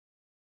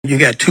You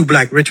got two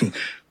black Richmond.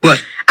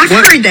 But I've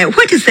heard that.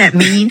 What does that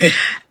mean?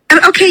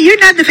 Okay, you're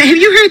not the fan. Have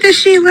you heard this,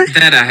 Sheila?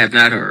 That I have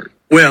not heard.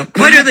 Well,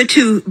 what are the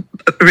two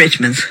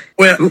Richmonds?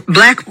 Well,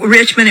 black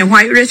Richmond and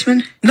white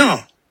Richmond?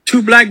 No,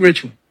 two black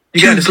Richmond.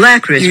 Two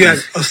black Richmonds. You got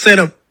a set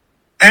of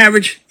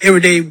average,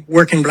 everyday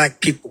working black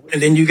people,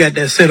 and then you got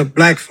that set of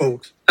black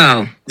folks.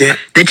 Oh, yeah.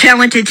 The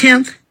talented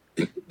 10th?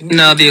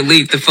 No, the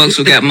elite, the folks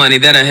who got money,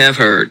 that I have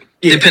heard.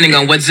 Yeah. Depending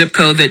on what zip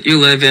code that you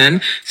live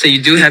in. So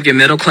you do have your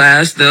middle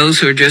class, those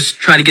who are just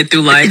trying to get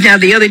through life. Now,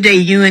 the other day,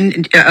 you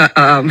and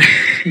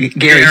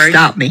Gary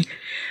stopped me.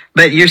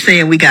 But you're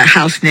saying we got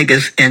house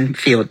niggas and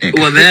field niggas.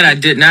 Well, that I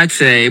did not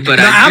say, but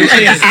no, I'm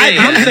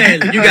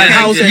saying you got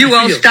house and field. You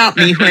all stopped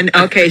me when,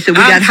 okay, so we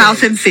got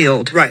house and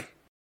field. Right.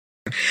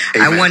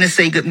 Amen. I want to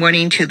say good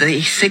morning to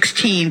the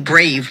 16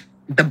 brave,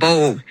 the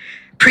bold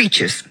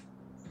preachers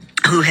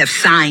who have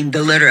signed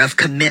the letter of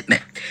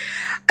commitment.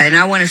 And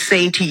I want to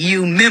say to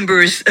you,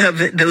 members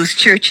of those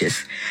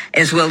churches,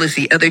 as well as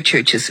the other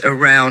churches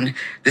around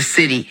the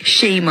city,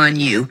 shame on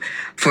you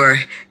for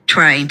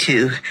trying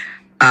to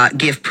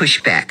give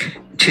pushback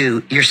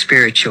to your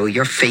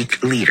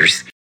faith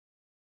leaders.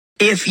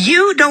 If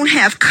you don't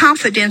have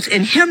confidence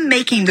in him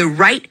making the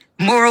right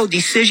moral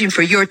decision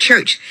for your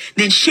church,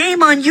 then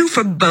shame on you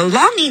for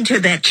belonging to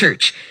that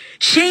church.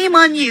 Shame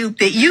on you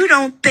that you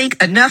don't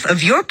think enough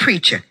of your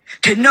preacher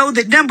to know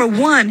that, number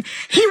one,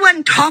 he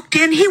wasn't talked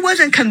in, he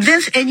wasn't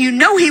convinced, and you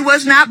know he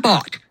was not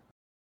bought.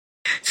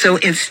 So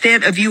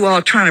instead of you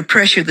all trying to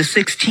pressure the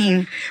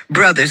 16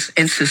 brothers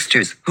and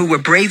sisters who were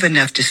brave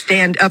enough to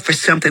stand up for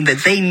something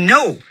that they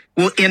know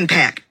will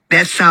impact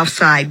that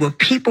Southside, where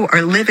people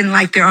are living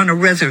like they're on a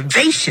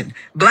reservation,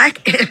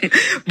 black and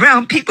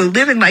brown people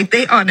living like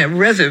they're on a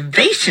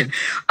reservation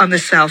on the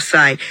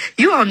Southside,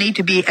 you all need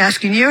to be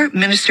asking your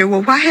minister,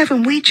 well, why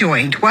haven't we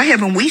joined? Why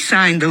haven't we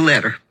signed the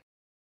letter?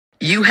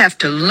 You have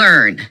to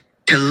learn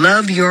to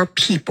love your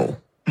people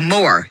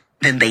more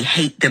than they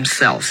hate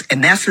themselves.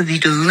 And that's the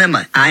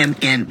dilemma I am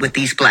in with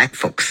these black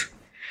folks.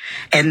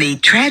 And the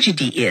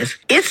tragedy is,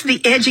 it's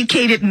the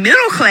educated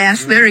middle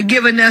class that are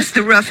giving us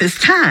the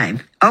roughest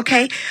time.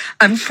 Okay?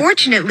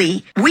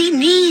 Unfortunately, we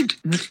need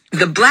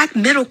the black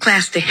middle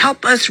class to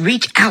help us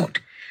reach out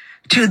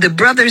to the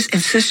brothers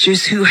and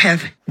sisters who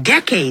have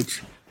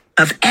decades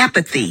of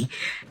apathy.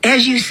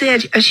 As you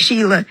said,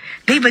 Sheila,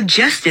 they've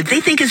adjusted. They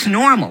think it's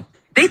normal.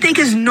 They think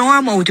it's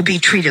normal to be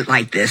treated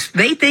like this.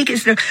 They think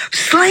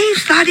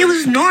slaves thought it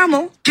was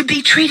normal to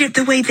be treated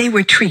the way they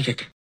were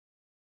treated.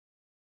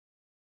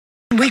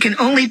 We can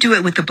only do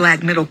it with the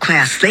black middle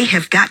class. They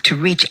have got to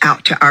reach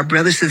out to our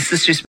brothers and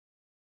sisters.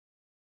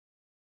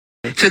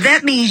 So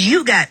that means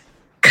you got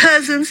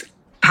cousins,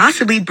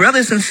 possibly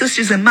brothers and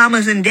sisters and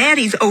mamas and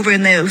daddies over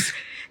in those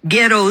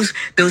ghettos,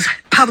 those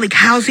public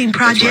housing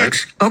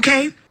projects, right.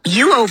 Okay?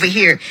 You over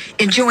here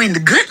enjoying the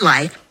good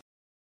life.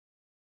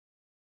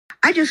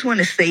 I just want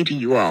to say to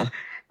you all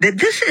that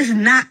this is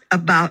not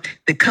about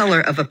the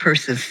color of a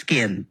person's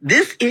skin.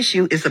 This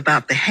issue is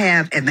about the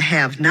have and the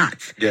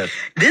have-nots. Yes.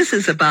 This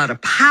is about a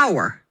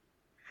power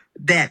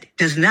that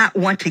does not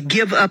want to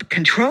give up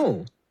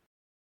control.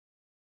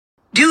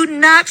 Do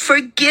not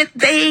forget,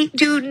 they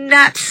do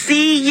not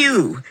see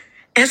you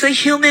as a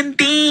human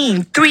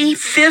being,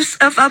 3/5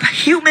 of a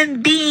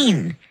human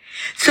being.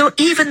 So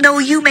even though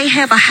you may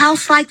have a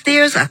house like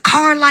theirs, a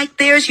car like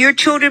theirs, your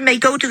children may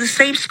go to the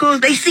same school,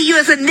 they see you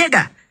as a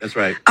nigger. That's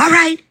right. All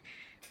right?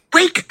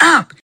 Wake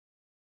up.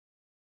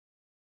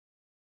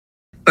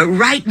 But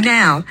right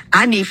now,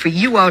 I need for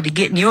you all to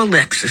get in your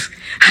Lexus.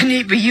 I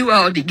need for you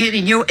all to get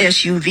in your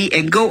SUV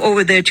and go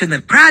over there to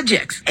the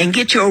projects and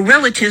get your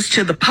relatives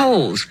to the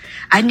polls.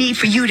 I need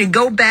for you to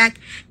go back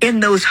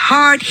in those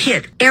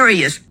hard-hit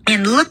areas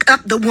and look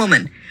up the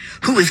woman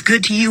who was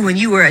good to you when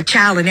you were a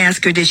child and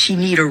ask her, does she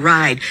need a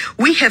ride?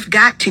 We have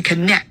got to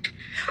connect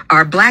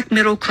our black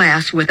middle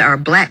class with our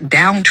black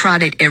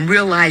downtrodden and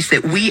realize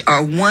that we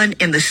are one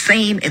and the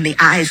same in the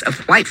eyes of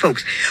white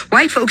folks.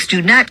 White folks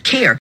do not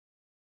care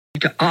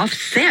to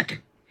offset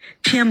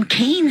Tim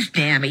Kaine's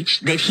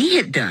damage that he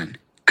had done.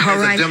 All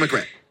right. As a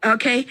Democrat.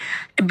 Okay.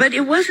 But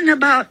it wasn't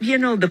about,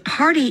 the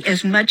party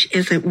as much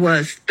as it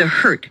was the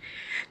hurt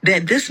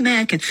that this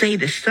man could say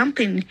that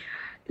something.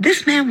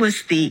 This man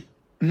was the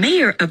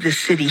mayor of the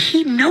city.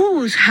 He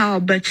knows how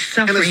much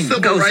suffering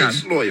goes on. And a civil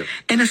rights lawyer.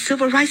 And a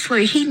civil rights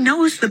lawyer. He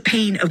knows the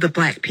pain of the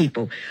black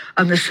people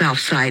on the south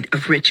side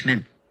of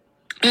Richmond.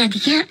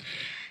 And yet,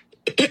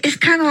 it's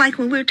kind of like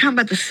when we were talking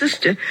about the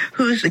sister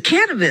who's the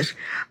cannabis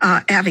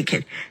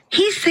advocate.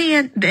 He's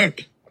saying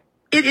that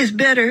it is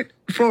better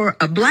for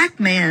a black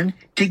man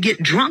to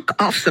get drunk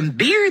off some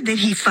beer that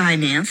he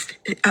financed,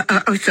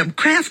 or some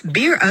craft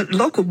beer, a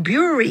local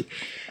brewery,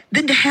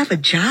 than to have a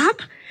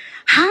job.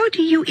 How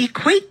do you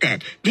equate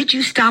that? Did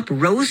you stop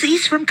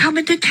Rosie's from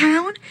coming to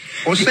town?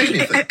 Or say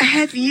anything?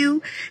 Have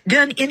you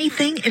done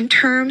anything in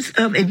terms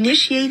of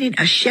initiating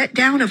a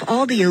shutdown of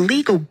all the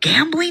illegal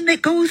gambling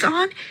that goes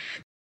on?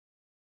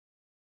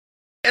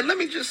 And let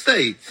me just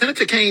say,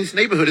 Senator Kaine's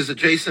neighborhood is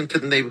adjacent to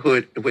the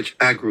neighborhood in which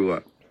I grew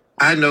up.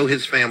 I know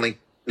his family,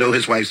 know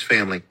his wife's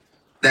family.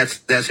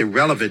 That's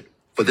irrelevant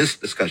for this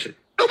discussion.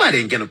 Nobody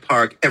in Gannett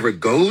Park ever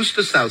goes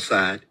to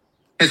Southside,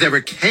 has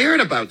ever cared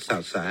about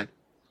Southside,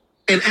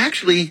 and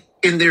actually,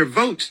 in their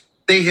votes,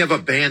 they have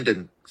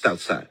abandoned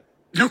Southside.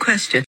 No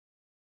question.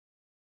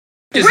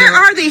 Where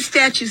are these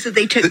statues that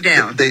they took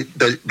down?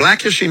 The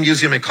Black History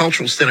Museum and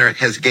Cultural Center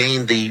has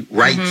gained the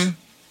rights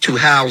to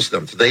house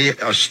them. They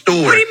are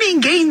stored. What do you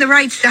mean gain the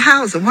rights to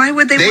house them? Why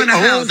would they want to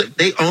house them?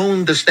 They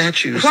own the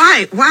statues.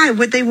 Why? Why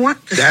would they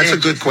want the statues?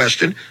 That's a good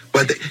question.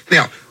 But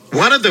now,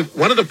 one of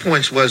the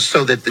points was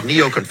so that the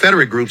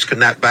neo-Confederate groups could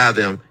not buy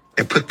them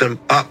and put them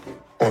up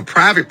on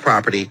private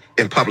property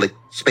in public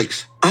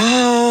space.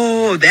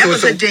 Oh, that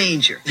was a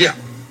danger. Yeah.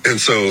 And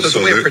so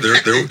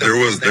there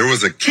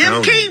was a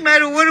Tim Kaine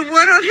might have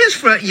won on his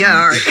front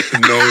yard.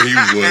 No, he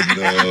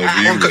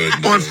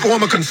wouldn't. On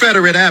former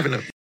Confederate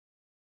Avenue.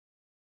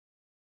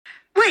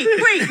 Wait.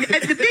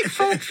 At the big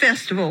folk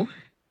festival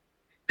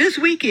this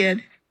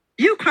weekend,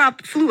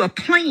 Ukrop flew a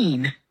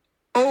plane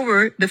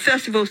over the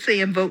festival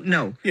saying vote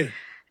no. Yeah.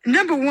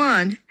 Number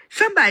one,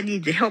 somebody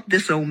needs to help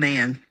this old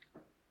man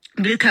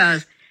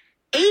because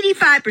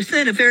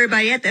 85% of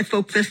everybody at that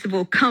folk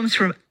festival comes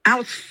from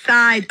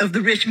outside of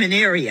the Richmond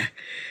area.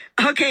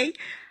 Okay?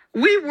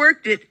 We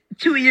worked it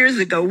 2 years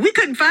ago. We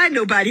couldn't find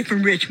nobody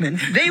from Richmond.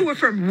 They were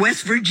from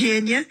West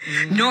Virginia,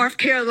 North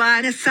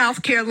Carolina,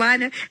 South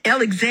Carolina,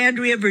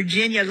 Alexandria,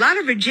 Virginia. A lot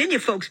of Virginia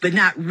folks, but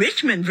not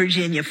Richmond,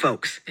 Virginia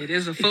folks. It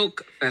is a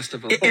folk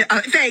festival.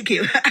 Thank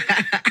you.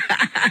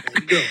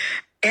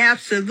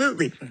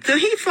 Absolutely. So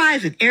he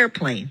flies an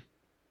airplane.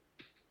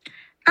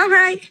 All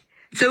right.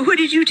 So what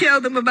did you tell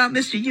them about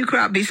Mr.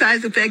 Ukrop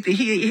besides the fact that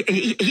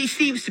he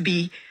seems to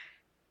be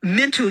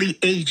mentally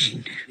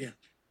aging? Yeah.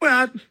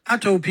 Well, I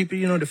told people,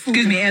 the food.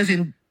 Excuse me, as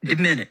in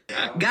demented.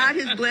 God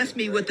has blessed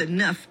me with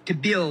enough to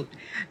build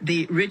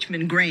the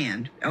Richmond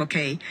Grand,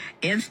 okay,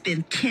 and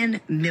spend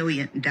 $10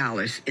 million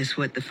is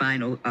what the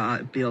final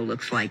bill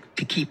looks like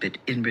to keep it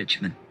in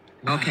Richmond.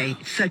 Wow. Okay,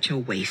 such a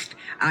waste.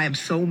 I am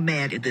so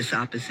mad at this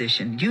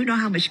opposition. Do you know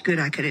how much good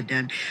I could have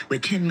done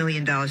with $10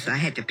 million? I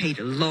had to pay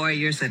the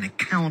lawyers and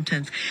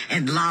accountants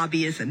and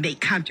lobbyists and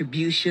make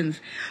contributions,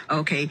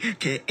 okay,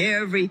 to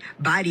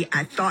everybody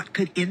I thought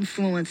could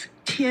influence.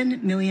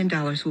 $10 million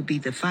will be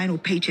the final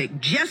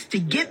paycheck just to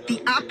get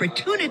the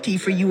opportunity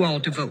for you all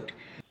to vote.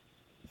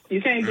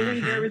 You can't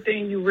believe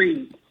everything you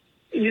read.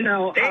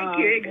 Thank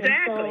you.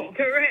 Exactly.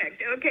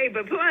 Correct. Okay,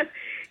 but plus,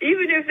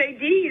 even if they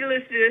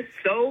delisted us,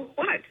 so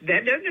what?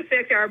 That doesn't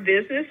affect our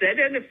business. That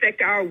doesn't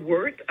affect our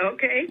worth,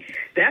 okay?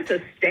 That's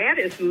a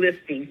status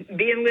listing.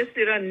 Being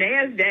listed on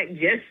Nasdaq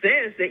just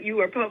says that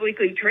you are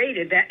publicly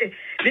traded. That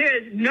there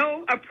is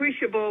no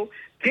appreciable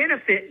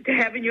benefit to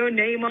having your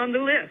name on the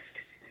list.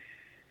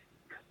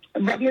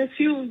 But Ms.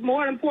 Hughes,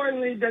 more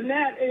importantly than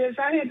that is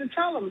I had to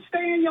tell them,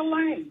 stay in your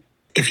lane.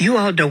 If you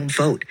all don't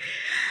vote,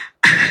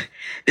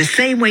 the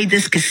same way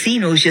this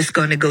casino is just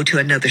going to go to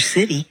another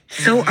city,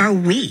 so are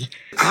we.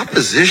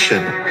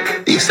 Opposition,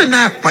 these are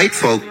not white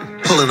folk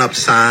pulling up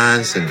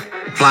signs and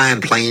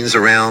flying planes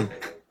around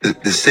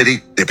the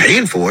city. They're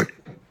paying for it.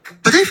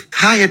 But they've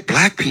hired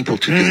black people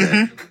to do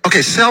that.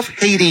 Okay,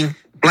 self-hating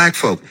black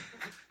folk.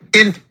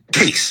 In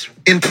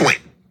point,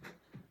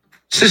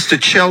 Sister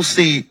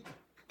Chelsea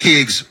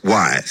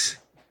Higgs-Wise.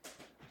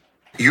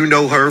 You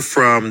know her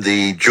from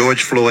the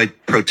George Floyd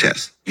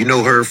protest. You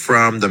know her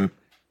from the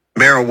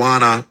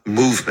marijuana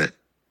movement.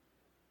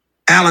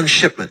 Allan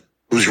Chipman,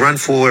 who's run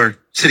for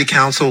city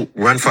council,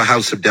 run for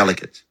House of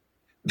Delegates.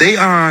 They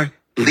are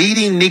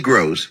leading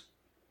Negroes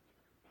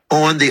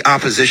on the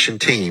opposition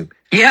team.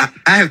 Yeah.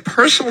 I have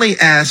personally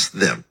asked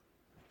them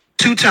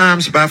 2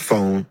 times by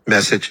phone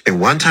message and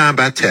 1 time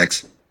by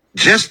text,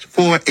 just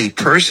for a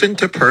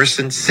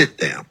person-to-person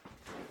sit-down.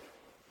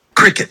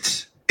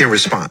 Crickets in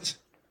response.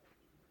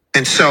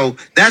 And so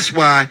that's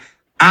why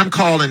I'm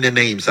calling the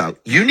names out.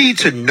 You need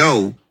to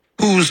know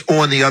who's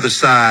on the other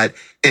side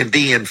and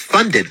being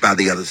funded by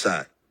the other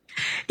side.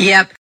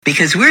 Yep,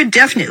 because we're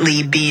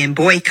definitely being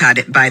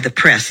boycotted by the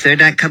press. They're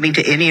not coming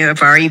to any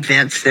of our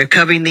events. They're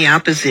covering the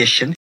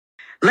opposition.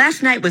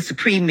 Last night was the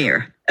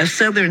premiere of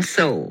Southern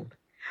Soul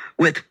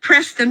with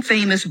Preston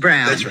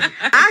Brown. That's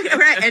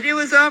right. And it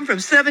was on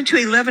from 7 to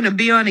 11. It'll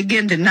be on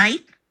again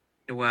tonight.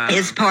 Wow.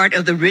 It's part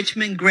of the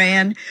Richmond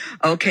Grand,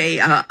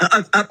 update.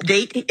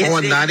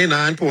 On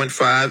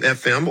 99.5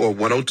 FM or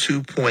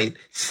 102.7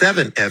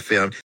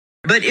 FM.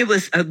 But it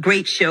was a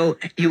great show.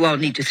 You all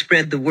need to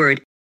spread the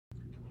word.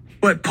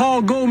 But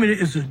Paul Goldman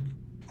is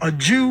a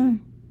Jew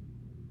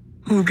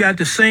who got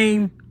the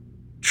same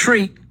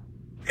trait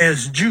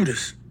as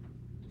Judas.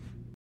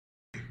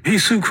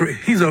 He's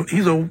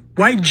a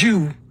white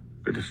Jew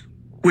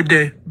with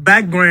the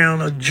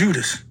background of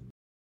Judas.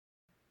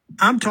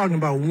 I'm talking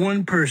about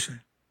one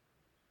person,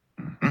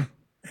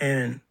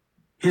 and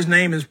his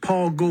name is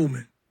Paul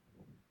Goldman,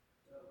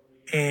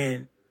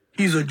 and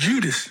he's a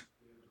Judas.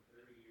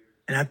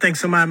 And I think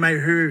somebody might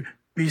have heard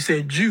me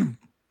say Jew.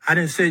 I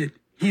didn't say it.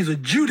 He's a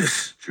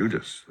Judas.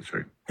 Judas, that's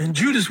right. And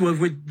Judas was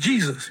with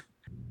Jesus.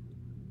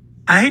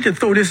 I hate to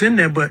throw this in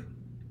there, but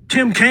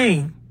Tim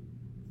Kaine,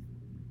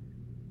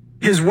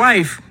 his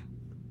wife,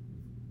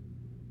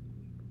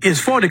 is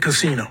for the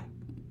casino.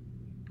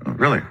 Oh,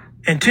 really?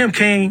 And Tim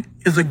Kaine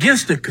is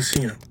against the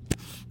casino.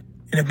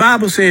 And the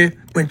Bible said,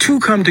 when two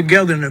come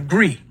together and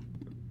agree.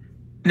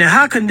 Now,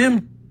 how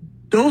can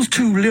those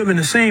two live in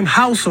the same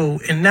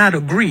household and not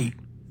agree?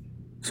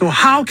 So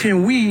how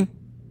can we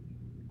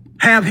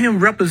have him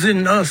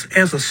representing us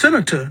as a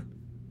senator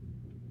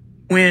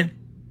when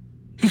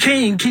he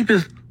can't even keep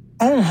his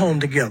own home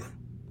together?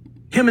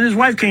 Him and his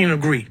wife can't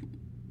agree.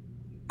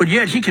 But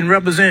yet he can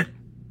represent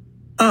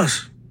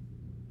us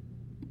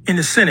in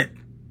the Senate.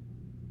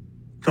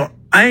 So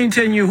I ain't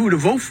telling you who to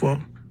vote for,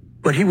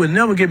 but he would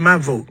never get my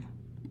vote.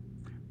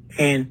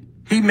 And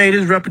he made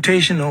his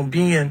reputation on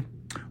being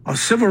a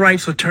civil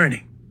rights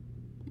attorney.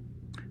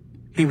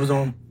 He was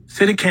on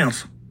city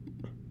council.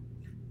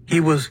 He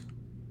was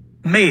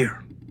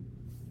mayor,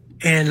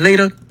 and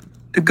later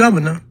the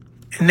governor,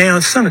 and now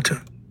a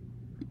senator.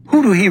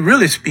 Who do he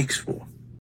really speaks for?